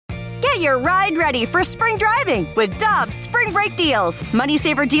Get your ride ready for spring driving with Dobbs Spring Break Deals. Money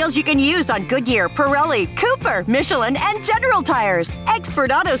saver deals you can use on Goodyear, Pirelli, Cooper, Michelin, and General Tires.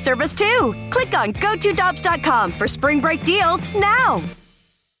 Expert auto service, too. Click on GoToDobbs.com for spring break deals now.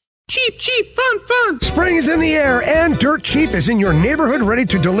 Cheap, cheap, fun, fun. Spring is in the air, and Dirt Cheap is in your neighborhood ready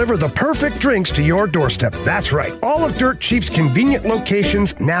to deliver the perfect drinks to your doorstep. That's right. All of Dirt Cheap's convenient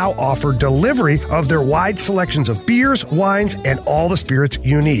locations now offer delivery of their wide selections of beers, wines, and all the spirits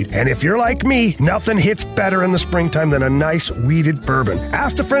you need. And if you're like me, nothing hits better in the springtime than a nice weeded bourbon.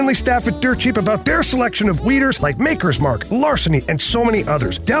 Ask the friendly staff at Dirt Cheap about their selection of weeders like Maker's Mark, Larceny, and so many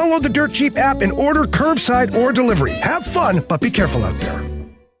others. Download the Dirt Cheap app and order curbside or delivery. Have fun, but be careful out there.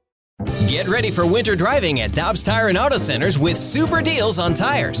 Get ready for winter driving at Dobbs Tire and Auto Centers with super deals on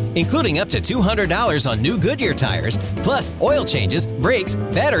tires, including up to $200 on new Goodyear tires, plus oil changes, brakes,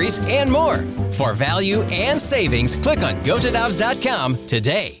 batteries, and more. For value and savings, click on GoToDobbs.com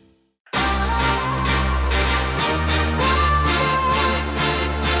today.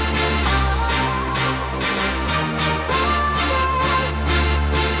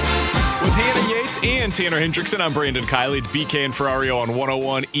 And Tanner Hendrickson, I'm Brandon Kiley. It's BK and Ferrario on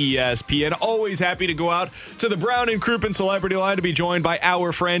 101 ESPN. Always happy to go out to the Brown and Crouppen Celebrity Line to be joined by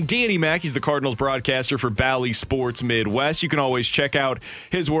our friend Danny Mack. He's the Cardinals broadcaster for Bally Sports Midwest. You can always check out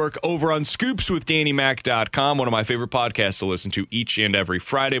his work over on scoopswithdannymac.com. One of my favorite podcasts to listen to each and every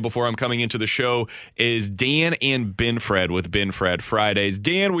Friday before I'm coming into the show is Dan and Benfred with Benfred Fridays.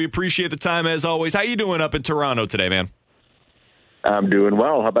 Dan, we appreciate the time as always. How you doing up in Toronto today, man? I'm doing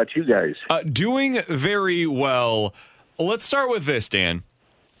well. How about you guys? Doing very well. Let's start with this, Dan.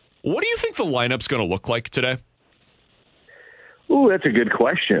 What do you think the lineup's going to look like today? Ooh, that's a good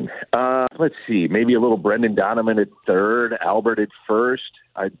question. Let's see. Maybe a little Brendan Donovan at third, Albert at first.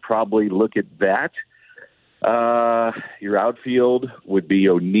 I'd probably look at that. Your outfield would be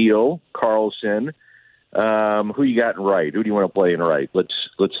O'Neill, Carlson. Who you got in right? Who do you want to play in right? Let's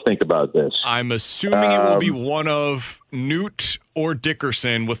think about this. I'm assuming it will be one of Newt or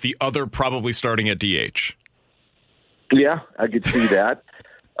Dickerson, with the other probably starting at DH. Yeah, I could see that.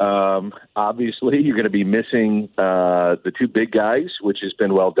 Obviously, you're going to be missing the two big guys, which has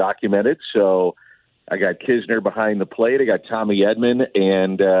been well documented. So I got Kisner behind the plate. I got Tommy Edman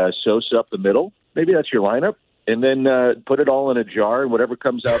and Sosa up the middle. Maybe that's your lineup. And then put it all in a jar, and whatever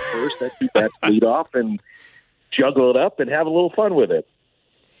comes out first, that's lead off, and juggle it up and have a little fun with it.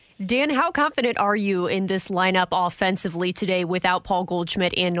 Dan, how confident are you in this lineup offensively today without Paul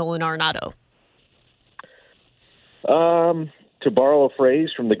Goldschmidt and Nolan Arenado? To borrow a phrase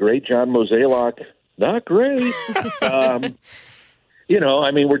from the great John Mozeliak, not great.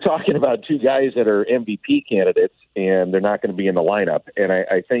 We're talking about two guys that are MVP candidates, and they're not going to be in the lineup. And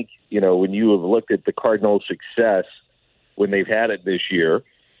I think, when you have looked at the Cardinals' success when they've had it this year,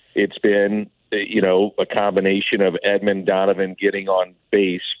 it's been, a combination of Edman, Donovan getting on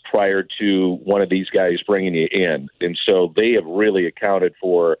base prior to one of these guys bringing you in. And so they have really accounted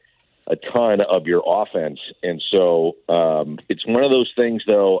for a ton of your offense. And so it's one of those things,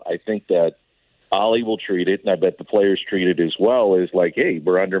 though, I think that Ollie will treat it, and I bet the players treat it as well, is like, hey,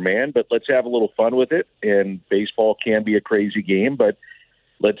 we're undermanned, but let's have a little fun with it. And baseball can be a crazy game, but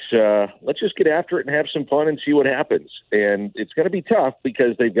let's just get after it and have some fun and see what happens. And it's going to be tough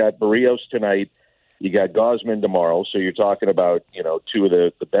because they've got Barrios tonight, you got Gausman tomorrow, so you're talking about two of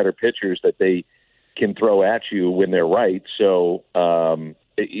the better pitchers that they can throw at you when they're right. So to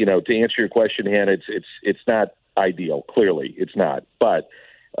answer your question, Hannah, it's not ideal. Clearly, it's not, but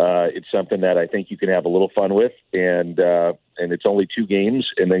it's something that I think you can have a little fun with, and it's only 2 games,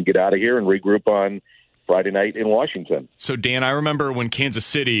 and then get out of here and regroup on Friday night in Washington. So, Dan, I remember when Kansas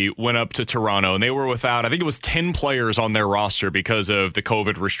City went up to Toronto, and they were without, I think it was 10 players on their roster because of the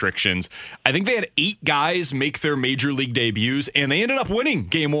COVID restrictions. I think they had 8 guys make their major league debuts, and they ended up winning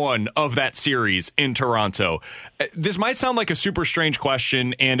game 1 of that series in Toronto. This might sound like a super strange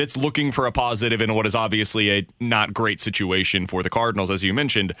question, and it's looking for a positive in what is obviously a not great situation for the Cardinals, as you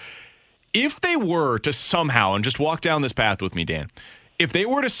mentioned. If they were to somehow, and just walk down this path with me, Dan, if they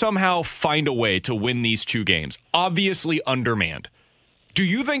were to somehow find a way to win these 2 games, obviously undermanned, do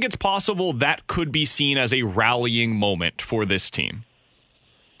you think it's possible that could be seen as a rallying moment for this team?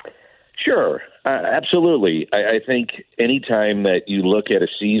 Sure, absolutely. I think anytime that you look at a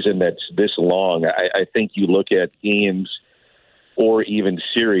season that's this long, I think you look at games or even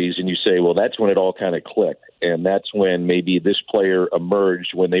series and you say, well, that's when it all kind of clicked. And that's when maybe this player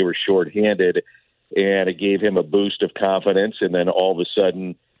emerged when they were shorthanded, and it gave him a boost of confidence, and then all of a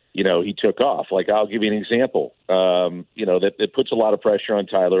sudden, he took off. Like, I'll give you an example. That puts a lot of pressure on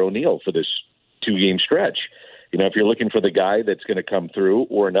Tyler O'Neill for this 2-game stretch. if you're looking for the guy that's going to come through,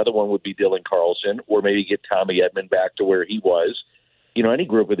 or another one would be Dylan Carlson, or maybe get Tommy Edman back to where he was, any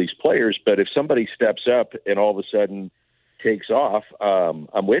group of these players. But if somebody steps up and all of a sudden takes off,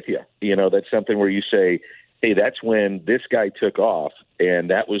 I'm with you. That's something where you say, hey, that's when this guy took off, and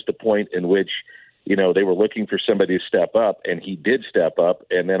that was the point in which, they were looking for somebody to step up, and he did step up,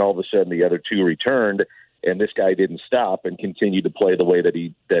 and then all of a sudden the other two returned, and this guy didn't stop and continued to play the way that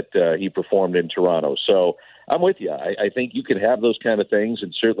he performed in Toronto. So I'm with you. I think you can have those kind of things,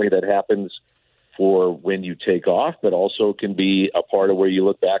 and certainly that happens for when you take off, but also can be a part of where you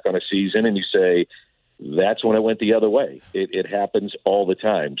look back on a season and you say, that's when it went the other way. It happens all the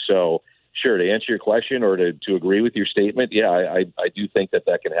time. So sure, to answer your question or to agree with your statement, yeah, I do think that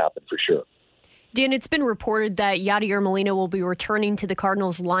can happen for sure. Dan, it's been reported that Yadier Molina will be returning to the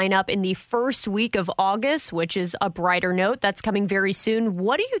Cardinals lineup in the first week of August, which is a brighter note. That's coming very soon.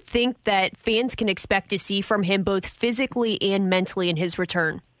 What do you think that fans can expect to see from him both physically and mentally in his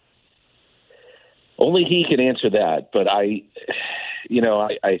return? Only he can answer that, but I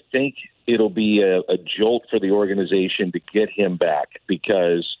think it'll be a jolt for the organization to get him back,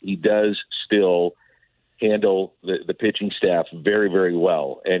 because he does still handle the pitching staff very, very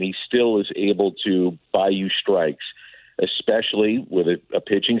well. And he still is able to buy you strikes, especially with a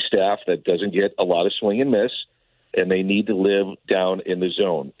pitching staff that doesn't get a lot of swing and miss, and they need to live down in the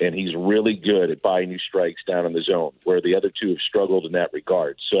zone. And he's really good at buying you strikes down in the zone, where the other two have struggled in that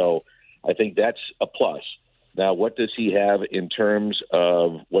regard. So I think that's a plus. Now, what does he have in terms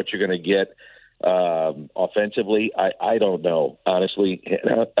of what you're going to get offensively? I don't know, honestly.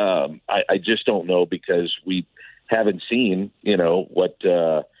 I just don't know, because we haven't seen,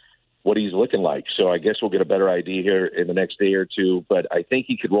 what he's looking like. So I guess we'll get a better idea here in the next day or two. But I think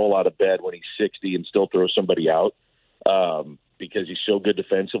he could roll out of bed when he's 60 and still throw somebody out, because he's so good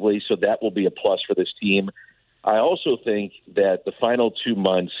defensively. So that will be a plus for this team. I also think that the final 2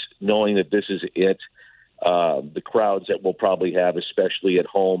 months, knowing that this is it, the crowds that we'll probably have, especially at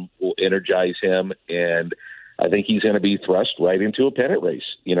home, will energize him. And I think he's going to be thrust right into a pennant race.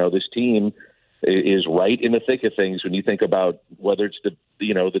 This team is right in the thick of things when you think about whether it's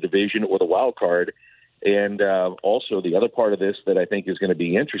the division or the wild card. And also the other part of this that I think is going to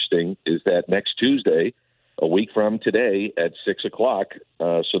be interesting is that next Tuesday, a week from today at 6:00,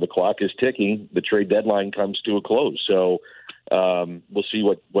 so the clock is ticking, the trade deadline comes to a close. So we'll see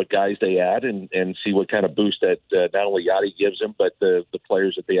what guys they add and see what kind of boost that not only Yadi gives them, but the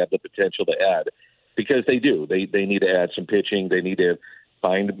players that they have the potential to add, because they do. They need to add some pitching. They need to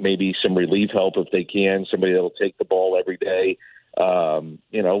find maybe some relief help if they can, somebody that will take the ball every day.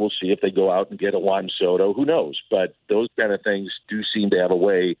 We'll see if they go out and get a Juan Soto. Who knows? But those kind of things do seem to have a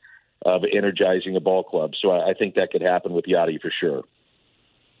way of energizing a ball club. So I think that could happen with Yadi for sure.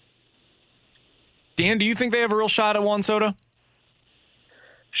 Dan, do you think they have a real shot at Juan Soto?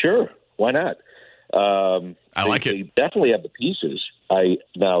 Sure. Why not? I like it. They definitely have the pieces.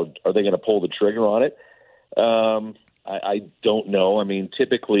 Now, are they going to pull the trigger on it? I don't know. I mean,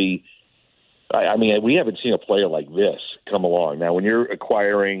 typically, we haven't seen a player like this come along. Now, when you're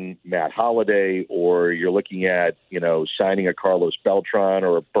acquiring Matt Holliday, or you're looking at, signing a Carlos Beltran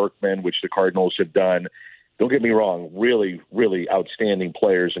or a Berkman, which the Cardinals have done, don't get me wrong, really, really outstanding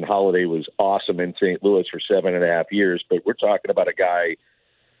players. And Holliday was awesome in St. Louis for 7.5 years. But we're talking about a guy,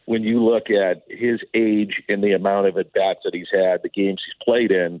 when you look at his age and the amount of at-bats that he's had, the games he's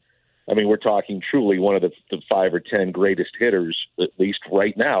played in, we're talking truly one of the 5 or 10 greatest hitters, at least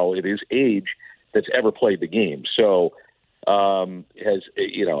right now, at his age, that's ever played the game. So,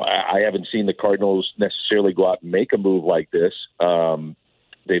 I haven't seen the Cardinals necessarily go out and make a move like this.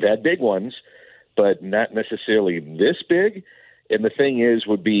 They've had big ones, but not necessarily this big. And the thing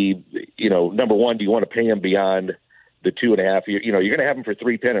would be, number one, do you want to pay him beyond the 2.5 years? You're going to have him for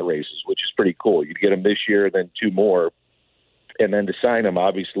 3 pennant races, which is pretty cool. You'd get him this year, then 2 more. And then to sign him,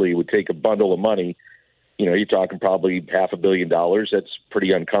 obviously, would take a bundle of money. You're talking probably $500 million. That's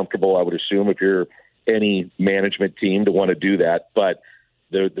pretty uncomfortable, I would assume, if you're any management team to want to do that. But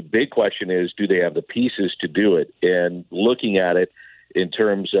the big question is, do they have the pieces to do it? And looking at it in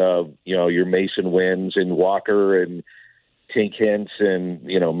terms of, your Mason Winds and Walker and Tink Hintz and,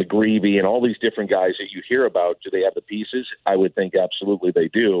 McGreevy and all these different guys that you hear about, do they have the pieces? I would think absolutely they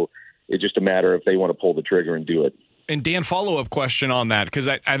do. It's just a matter if they want to pull the trigger and do it. And Dan, follow-up question on that, because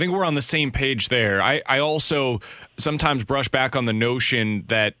I think we're on the same page there. I also sometimes brush back on the notion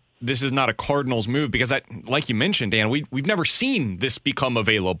that this is not a Cardinals move, because like you mentioned, Dan, we've never seen this become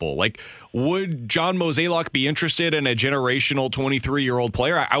available. Like, would John Mozeliak be interested in a generational 23-year-old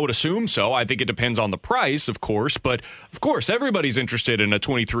player? I would assume so. I think it depends on the price, of course. But, of course, everybody's interested in a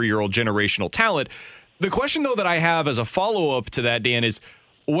 23-year-old generational talent. The question, though, that I have as a follow-up to that, Dan, is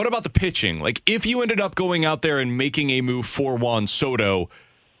what about the pitching? Like, if you ended up going out there and making a move for Juan Soto,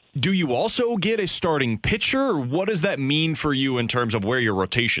 do you also get a starting pitcher? Or what does that mean for you in terms of where your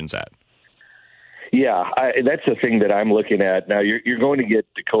rotation's at? Yeah, that's the thing that I'm looking at. Now, you're going to get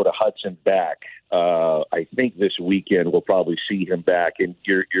Dakota Hudson back. I think this weekend we'll probably see him back. And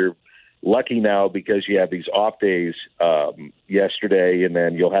you're lucky now because you have these off days yesterday, and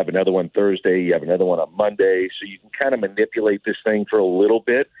then you'll have another one Thursday. You have another one on Monday. So you can kind of manipulate this thing for a little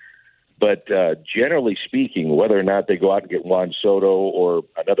bit. But generally speaking, whether or not they go out and get Juan Soto or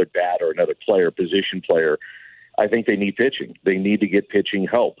another bat or another player, position player, I think they need pitching. They need to get pitching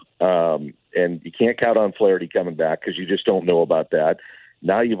help. And you can't count on Flaherty coming back because you just don't know about that.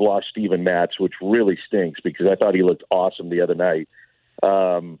 Now you've lost Steven Matz, which really stinks because I thought he looked awesome the other night.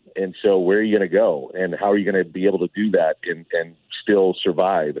 And so where are you going to go? And how are you going to be able to do that and still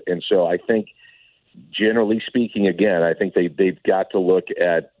survive? And so I think, generally speaking, again, I think they've got to look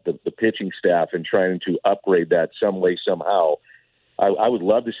at the pitching staff and trying to upgrade that some way, somehow. I would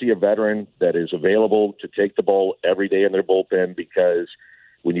love to see a veteran that is available to take the ball every day in their bullpen because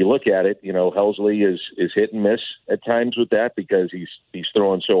when you look at it, Helsley is hit and miss at times with that because he's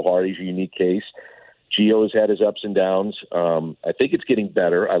throwing so hard. He's a unique case. Gio has had his ups and downs. I think it's getting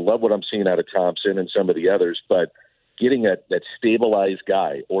better. I love what I'm seeing out of Thompson and some of the others, but getting that stabilized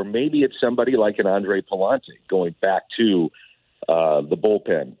guy, or maybe it's somebody like an Andre Palante going back to the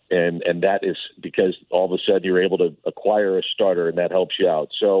bullpen, and that is because all of a sudden you're able to acquire a starter, and that helps you out.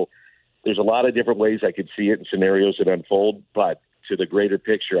 So there's a lot of different ways I could see it in scenarios that unfold, but to the greater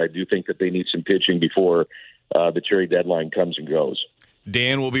picture, I do think that they need some pitching before the trade deadline comes and goes.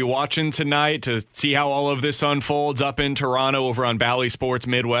 Dan will be watching tonight to see how all of this unfolds up in Toronto over on Bally Sports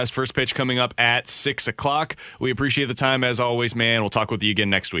Midwest. First pitch coming up at 6 o'clock. We appreciate the time as always, man. We'll talk with you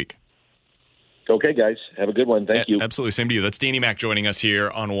again next week. Okay, guys. Have a good one. Thank you. Absolutely. Same to you. That's Danny Mac joining us here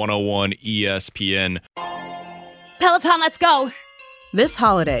on 101 ESPN. Peloton, let's go. This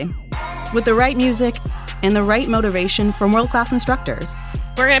holiday, with the right music and the right motivation from world-class instructors,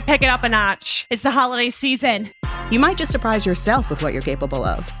 we're going to pick it up a notch. It's the holiday season. You might just surprise yourself with what you're capable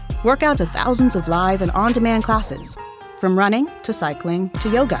of. Work out to thousands of live and on-demand classes, from running to cycling to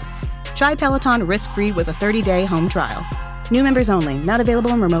yoga. Try Peloton risk-free with a 30-day home trial. New members only, not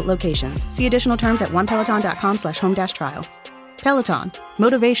available in remote locations. See additional terms at onepeloton.com/home-trial. Peloton,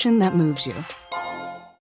 motivation that moves you.